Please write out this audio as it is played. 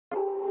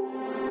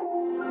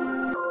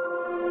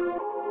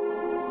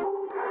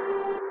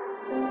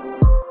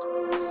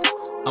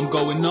I'm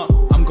going up,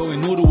 I'm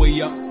going all the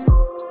way up.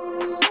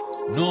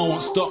 No, I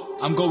won't stop,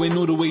 I'm going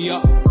all the way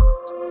up.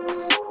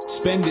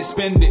 Spend it,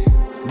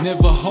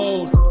 never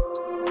hold.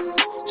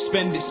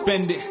 Spend it,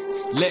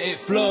 let it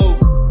flow.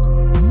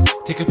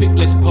 Take a pic,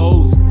 let's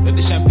pose, let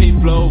the champagne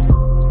flow.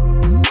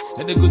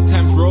 Let the good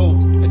times roll,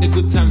 let the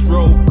good times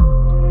roll.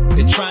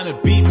 They're trying to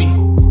beat me,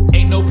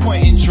 ain't no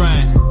point in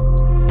trying.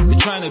 They're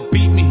trying to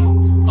beat me,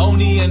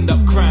 only end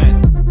up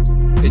crying.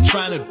 They're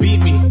trying to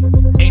beat me,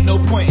 ain't no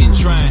point in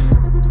trying.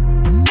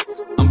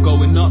 I'm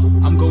going up,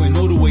 I'm going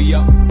all the way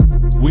up.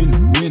 Win,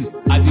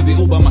 I did it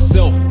all by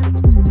myself.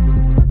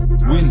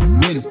 Win,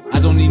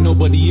 I don't need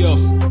nobody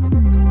else. I'm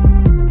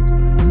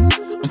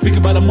thinking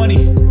about the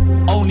money,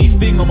 only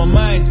thing on my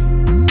mind.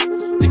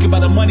 Thinking about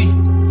the money,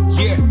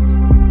 yeah.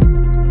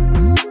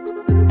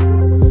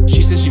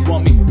 She says she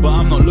want me, but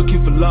I'm not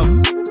looking for love.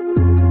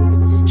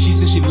 She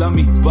says she love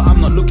me, but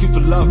I'm not looking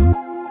for love.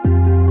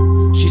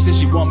 She says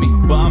she want me,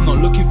 but I'm not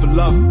looking for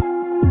love.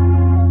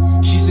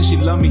 She says she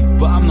love me,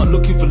 but I'm not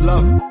looking for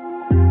love.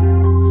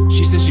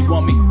 She says she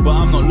want me, but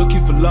I'm not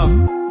looking for love.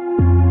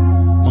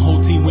 My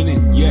whole team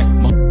winning, yeah.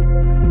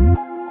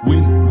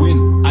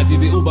 Win, I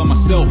did it all by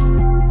myself.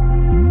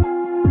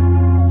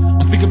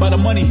 I'm thinking about the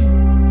money,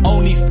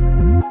 only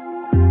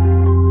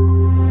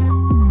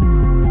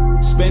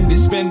spend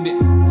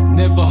it,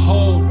 never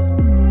hold.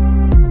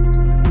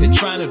 They're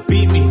trying to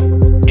beat me,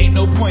 ain't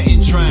no point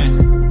in trying.